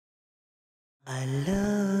I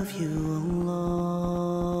love you,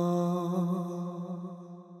 Allah.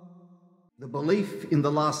 The belief in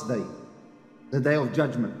the last day, the day of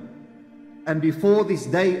judgment. And before this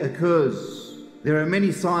day occurs, there are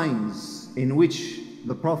many signs in which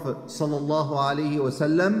the Prophet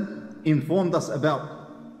ﷺ informed us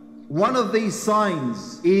about. One of these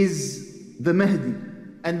signs is the Mahdi.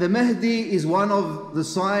 And the Mahdi is one of the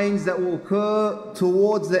signs that will occur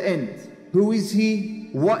towards the end. Who is he?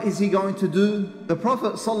 What is he going to do? The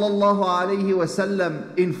Prophet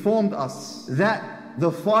ﷺ informed us that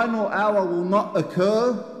the final hour will not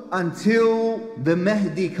occur until the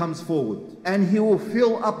Mahdi comes forward. And he will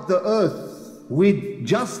fill up the earth with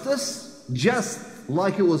justice, just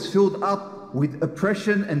like it was filled up with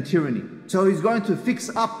oppression and tyranny. So he's going to fix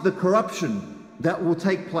up the corruption that will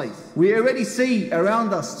take place. We already see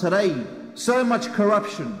around us today so much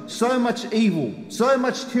corruption, so much evil, so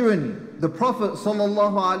much tyranny. The Prophet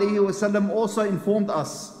ﷺ also informed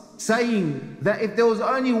us, saying that if there was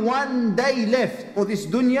only one day left for this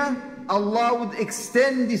dunya, Allah would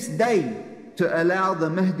extend this day to allow the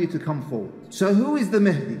Mahdi to come forward. So who is the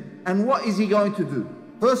Mahdi and what is he going to do?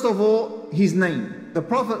 First of all, his name. The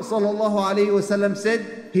Prophet ﷺ said,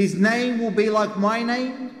 his name will be like my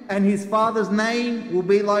name, and his father's name will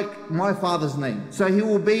be like my father's name. So he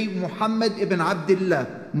will be Muhammad ibn Abdullah,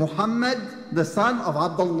 Muhammad the son of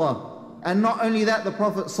Abdullah. And not only that, the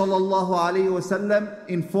Prophet ﷺ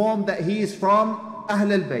informed that he is from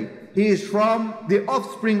Ahl al-Bayt. He is from the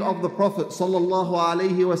offspring of the Prophet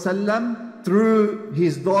ﷺ through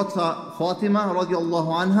his daughter Fatima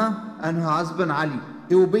radiallahu anha and her husband Ali.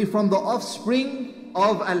 He will be from the offspring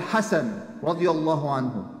of Al-Hasan radiallahu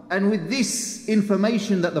anhu. And with this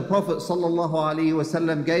information that the Prophet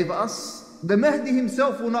ﷺ gave us, the Mahdi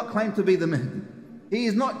himself will not claim to be the Mahdi. He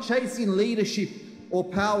is not chasing leadership or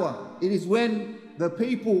power. It is when the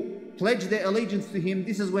people pledge their allegiance to him,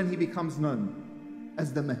 this is when he becomes known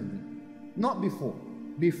as the Mahdi. Not before.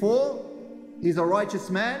 Before, he's a righteous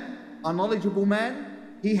man, a knowledgeable man.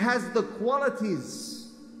 He has the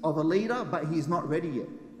qualities of a leader, but he's not ready yet.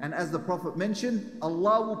 And as the Prophet mentioned,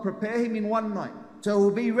 Allah will prepare him in one night. So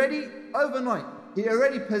he'll be ready overnight. He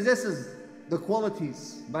already possesses the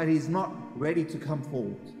qualities, but he's not ready to come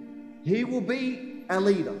forward. He will be a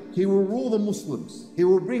leader. He will rule the Muslims. He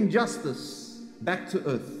will bring justice back to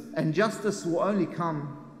earth. And justice will only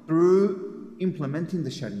come through implementing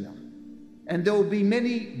the Sharia. And there will be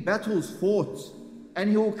many battles fought. And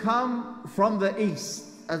he will come from the east,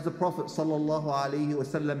 as the Prophet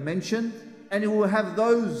ﷺ mentioned. And he will have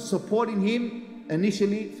those supporting him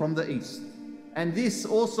initially from the east. And this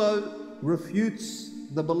also refutes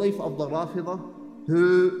the belief of the Rafidah,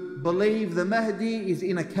 who believe the Mahdi is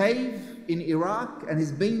in a cave in Iraq and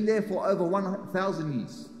has been there for over 1,000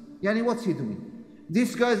 years. Yani, what's he doing?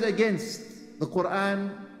 This goes against the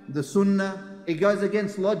Quran, the Sunnah, it goes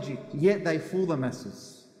against logic, yet they fool the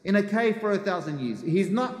masses. In a cave for 1,000 years. His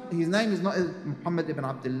name is not Muhammad ibn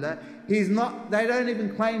Abdullah. They don't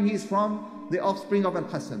even claim he's from the offspring of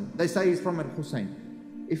Al-Hasan. They say he's from Al-Hussein.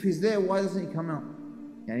 If he's there, why doesn't he come out?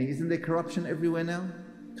 Yani, isn't there corruption everywhere now?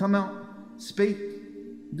 Come out, speak,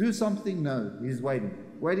 do something. No, he's waiting.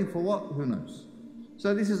 Waiting for what? Who knows?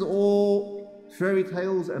 So this is all fairy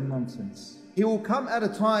tales and nonsense. He will come at a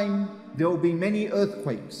time, there will be many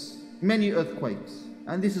earthquakes. Many earthquakes.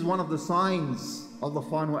 And this is one of the signs of the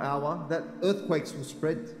final hour, that earthquakes will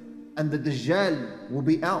spread and the Dajjal will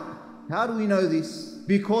be out. How do we know this?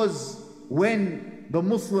 Because when the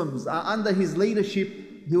Muslims are under his leadership,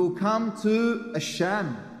 he will come to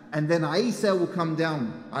Ash-Sham, and then Isa will come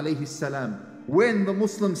down, alayhi salam. When the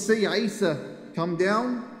Muslims see Isa come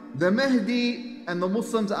down, the Mahdi and the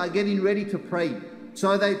Muslims are getting ready to pray.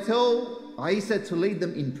 So they tell Isa to lead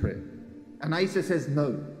them in prayer. And Isa says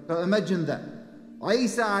no. So imagine that.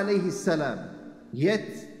 Isa alayhi salam, yet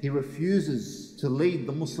he refuses to lead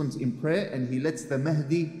the Muslims in prayer, and he lets the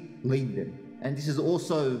Mahdi lead them. And this is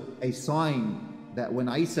also a sign that when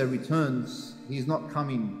Isa returns, he's not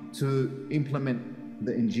coming to implement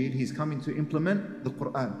the Injil, he's coming to implement the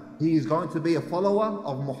Quran. He is going to be a follower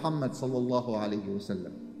of Muhammad sallallahu alayhi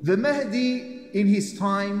wasallam. The Mahdi, in his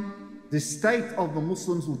time, the state of the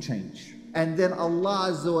Muslims will change. And then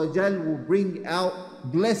Allah Azza wa Jal will bring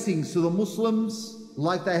out blessings to the Muslims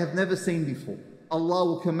like they have never seen before. Allah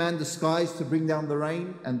will command the skies to bring down the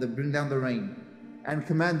rain, and and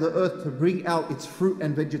command the earth to bring out its fruit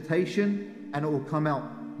and vegetation, and it will come out.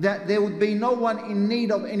 That there would be no one in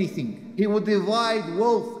need of anything. He will divide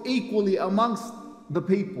wealth equally amongst the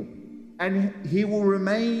people. And he will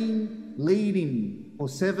remain leading for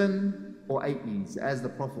 7 or 8 years, as the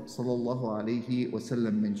Prophet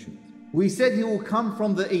ﷺ mentioned. We said he will come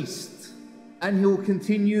from the east. and he will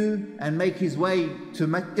continue and make his way to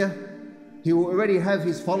Mecca. He will already have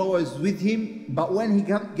his followers with him, but when he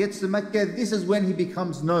gets to Mecca, this is when he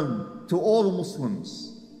becomes known to all the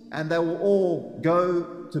Muslims, and they will all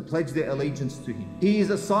go to pledge their allegiance to him. He is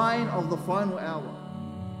a sign of the final hour.